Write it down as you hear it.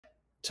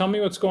Tell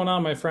me what's going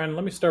on, my friend.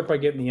 Let me start by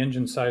getting the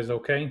engine size,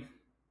 okay?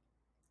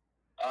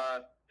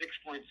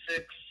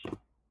 6.6.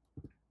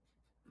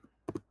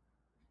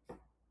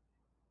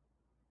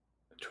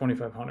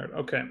 2500.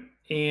 Okay.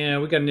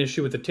 And we got an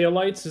issue with the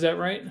taillights, is that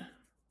right?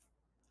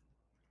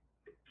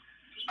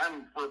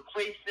 I'm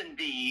replacing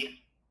the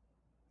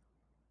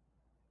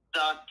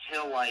stock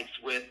tail lights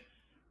with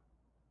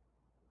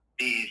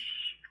these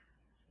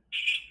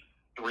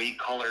three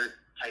color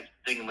type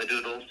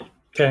thingamadoodles.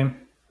 Okay.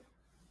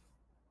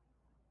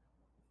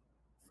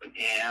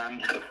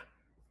 And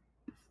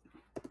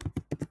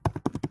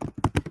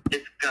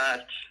it's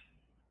got,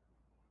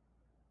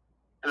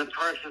 in the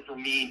process of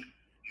me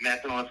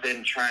messing with it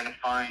and trying to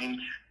find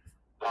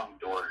wrong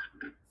door,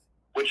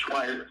 which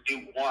wires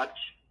do what,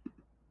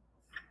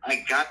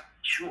 I got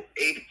to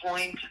a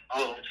point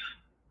of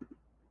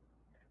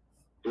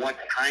what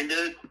kind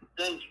of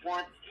does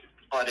what,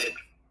 but it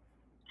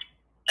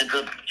ends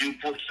up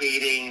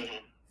duplicating,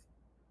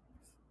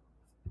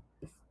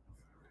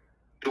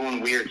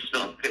 doing weird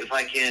stuff. If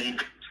I can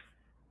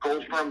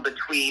go from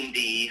between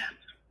the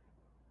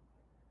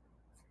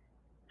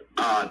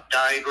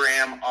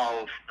diagram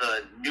of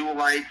the new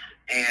lights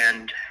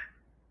and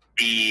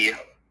the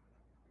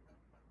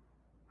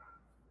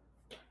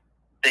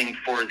thing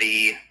for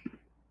the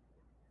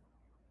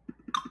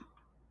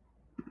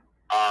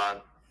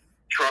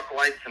truck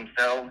lights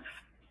themselves,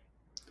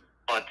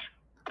 but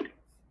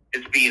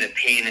it's being a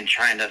pain in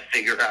trying to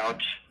figure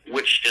out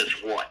which does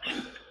what.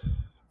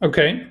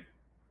 Okay.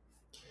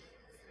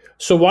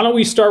 So why don't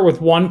we start with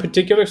one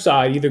particular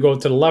side, either go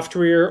to the left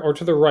rear or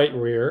to the right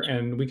rear,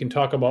 and we can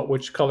talk about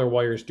which color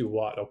wires do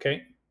what,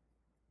 okay?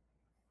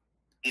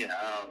 Yeah,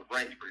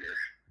 right rear.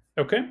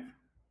 Okay.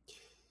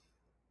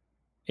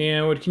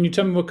 And can you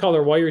tell me what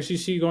color wires you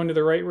see going to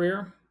the right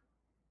rear?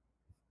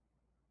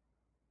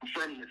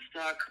 From the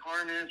stock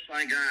harness,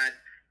 I got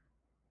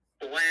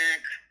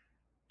black,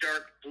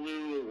 dark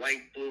blue,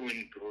 light blue,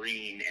 and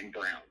green, and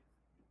brown.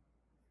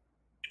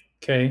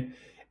 Okay.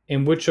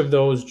 And which of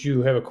those do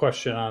you have a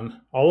question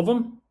on? All of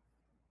them?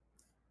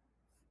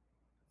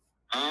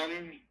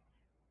 I'm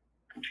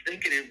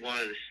thinking it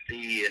was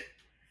the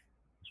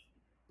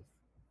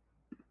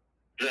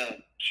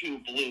two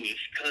blues,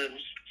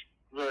 because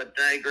the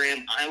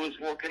diagram I was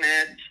looking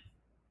at,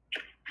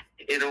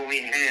 it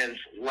only has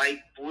light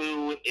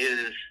blue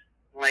is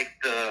like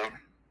the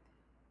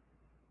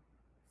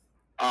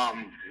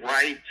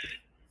right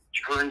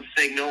turn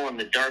signal, and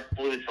the dark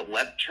blue is the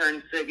left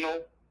turn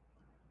signal.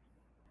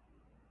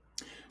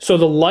 So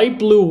the light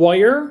blue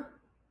wire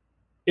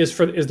is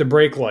the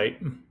brake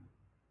light.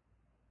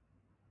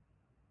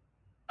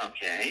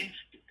 Okay.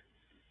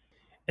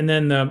 And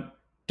then the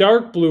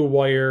dark blue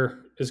wire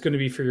is going to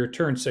be for your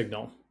turn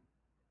signal.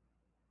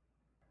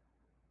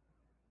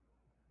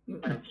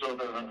 And so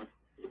the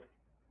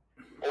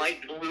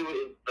light blue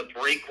is the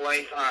brake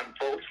light on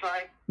both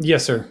sides?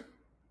 Yes, sir.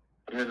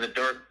 And then the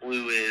dark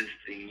blue is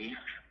the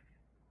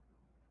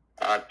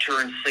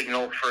turn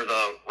signal for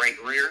the right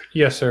rear?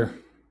 Yes, sir.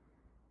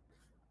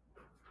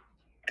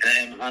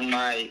 And then on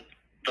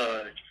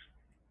the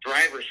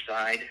driver's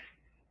side,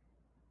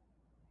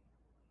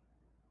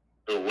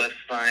 the left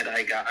side,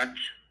 I got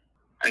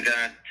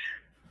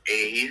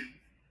a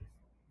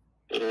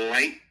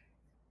light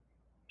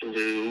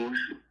blue,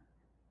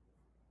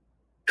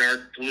 dark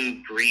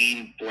blue,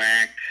 green,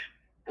 black,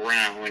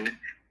 brown, and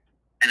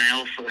I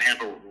also have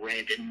a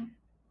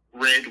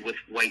red with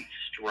white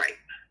stripe.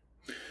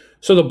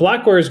 So the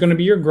black wire is going to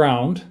be your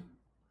ground.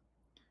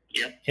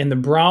 Yep. And the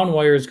brown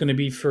wire is going to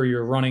be for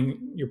your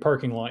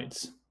parking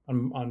lights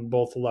on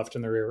both the left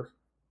and the rear.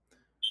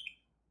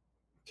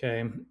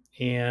 Okay.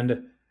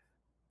 And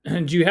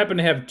do you happen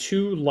to have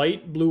two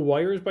light blue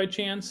wires by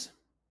chance?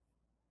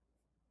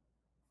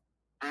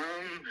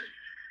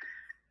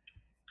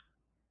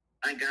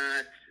 I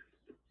got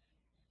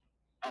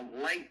a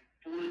light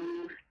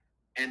blue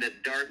and a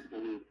dark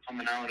blue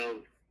coming out of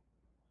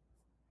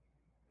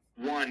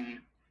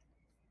one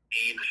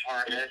main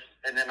harness,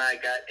 and then I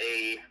got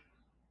a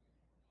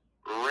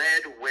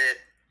red with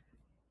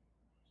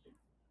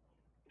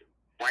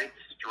white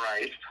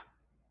stripe,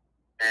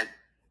 and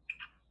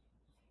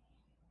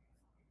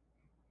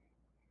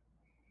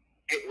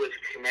it was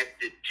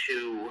connected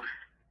to,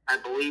 I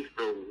believe,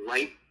 the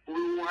light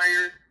blue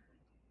wire,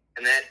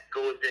 and that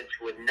goes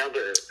into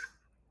another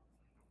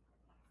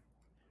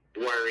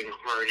wiring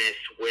harness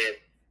with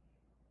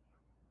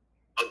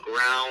a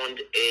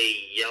ground, a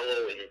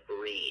yellow, and a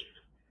green.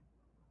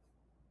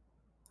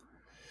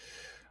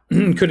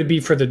 Could it be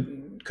for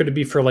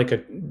like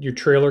your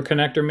trailer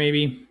connector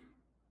maybe?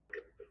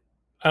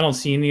 I don't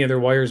see any other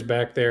wires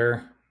back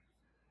there.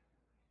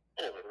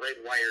 Oh, the red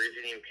wire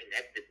isn't even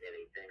connected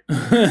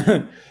to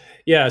anything.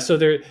 Yeah, so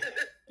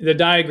the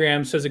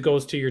diagram says it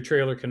goes to your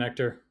trailer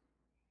connector.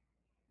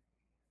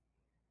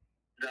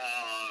 The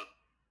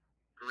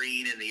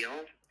green and the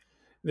yellow?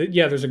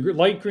 Yeah, there's a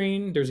light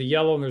green, there's a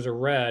yellow, and there's a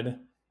red,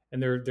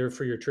 and they're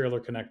for your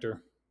trailer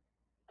connector.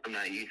 I'm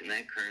not using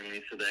that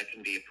currently, so that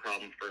can be a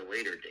problem for a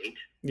later date.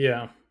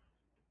 Yeah.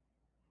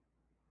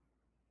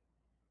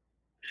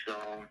 So,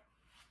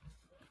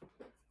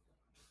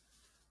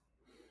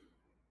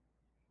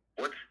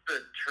 what's the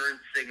turn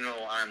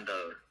signal on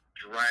the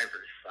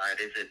driver's side?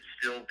 Is it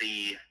still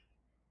the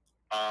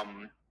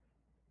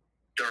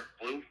dark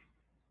blue?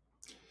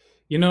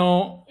 You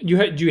know,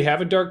 do you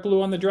have a dark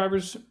blue on the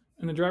driver's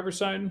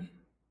side?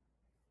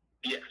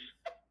 Yes.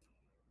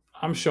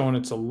 I'm showing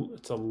it's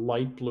a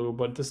light blue,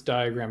 but this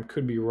diagram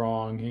could be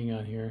wrong. Hang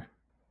on here.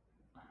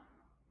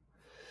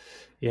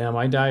 Yeah,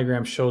 my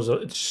diagram shows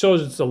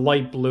it's a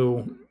light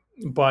blue,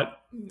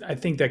 but I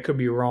think that could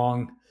be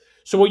wrong.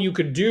 So what you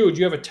could do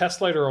you have a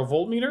test light or a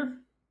voltmeter?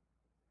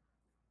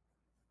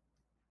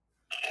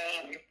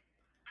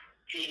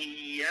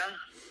 Yeah.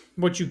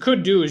 What you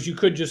could do is you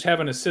could just have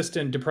an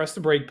assistant depress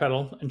the brake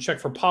pedal and check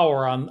for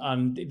power on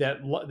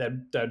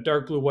that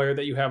dark blue wire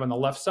that you have on the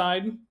left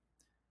side,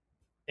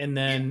 and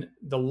then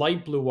the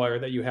light blue wire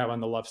that you have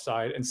on the left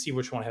side, and see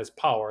which one has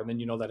power. And then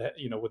you know that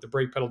with the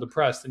brake pedal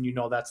depressed, then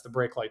that's the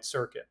brake light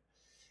circuit.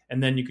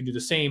 And then you can do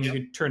the same. Yep. You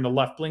could turn the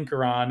left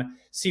blinker on,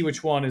 see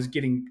which one is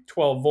getting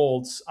 12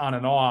 volts on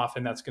and off,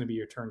 and that's going to be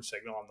your turn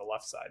signal on the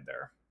left side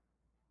there.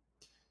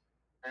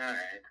 All right.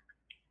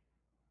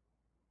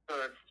 So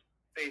it's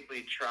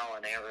basically trial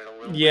and error a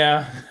little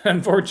Yeah,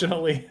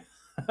 unfortunately.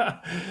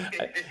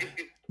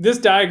 This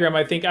diagram,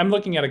 I think, I'm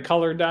looking at a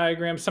color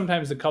diagram.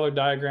 Sometimes the color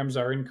diagrams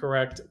are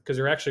incorrect because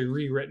they're actually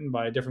rewritten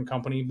by a different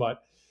company.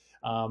 But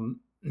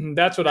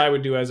that's what I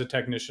would do as a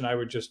technician. I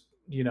would just,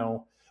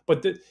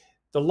 but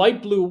the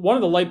light blue, one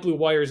of the light blue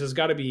wires has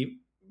got to be,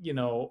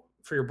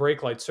 for your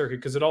brake light circuit,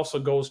 because it also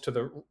goes to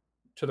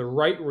the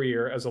right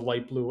rear as a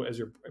light blue as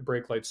your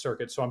brake light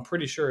circuit. So I'm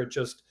pretty sure it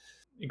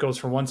goes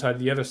from one side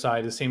to the other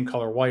side, the same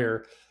color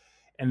wire.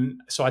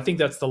 And so I think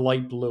that's the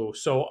light blue.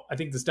 So I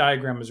think this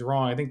diagram is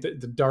wrong. I think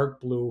that the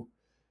dark blue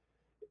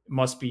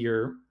must be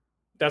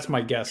that's my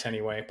guess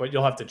anyway, but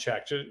you'll have to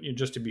check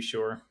just to be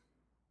sure.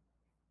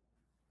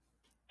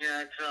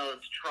 Yeah, so I was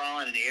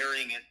trialing and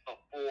airing it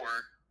before,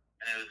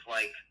 and it was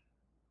like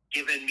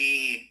giving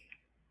me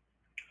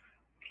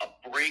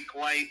a brake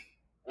light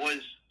was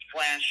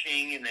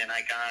flashing, and then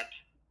I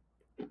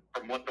got,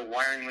 from what the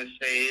wiring was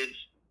saying,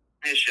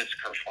 it's just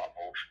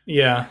kerfuffle.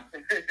 Yeah,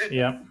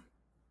 yeah.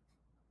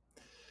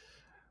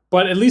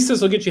 But at least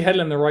this will get you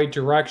headed in the right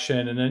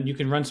direction, and then you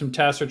can run some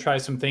tests or try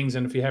some things,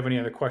 and if you have any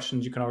other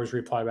questions, you can always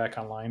reply back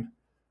online.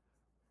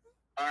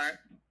 All right.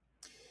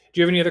 Do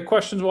you have any other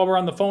questions while we're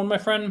on the phone, my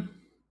friend?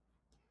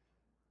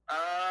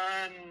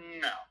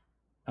 No.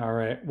 All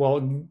right.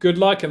 Well, good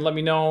luck, and let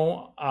me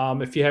know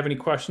if you have any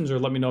questions, or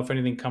let me know if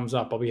anything comes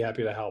up. I'll be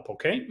happy to help,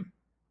 okay?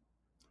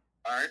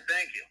 All right,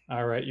 thank you.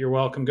 All right, you're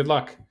welcome. Good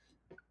luck.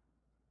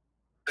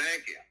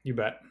 Thank you. You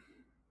bet.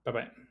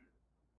 Bye-bye.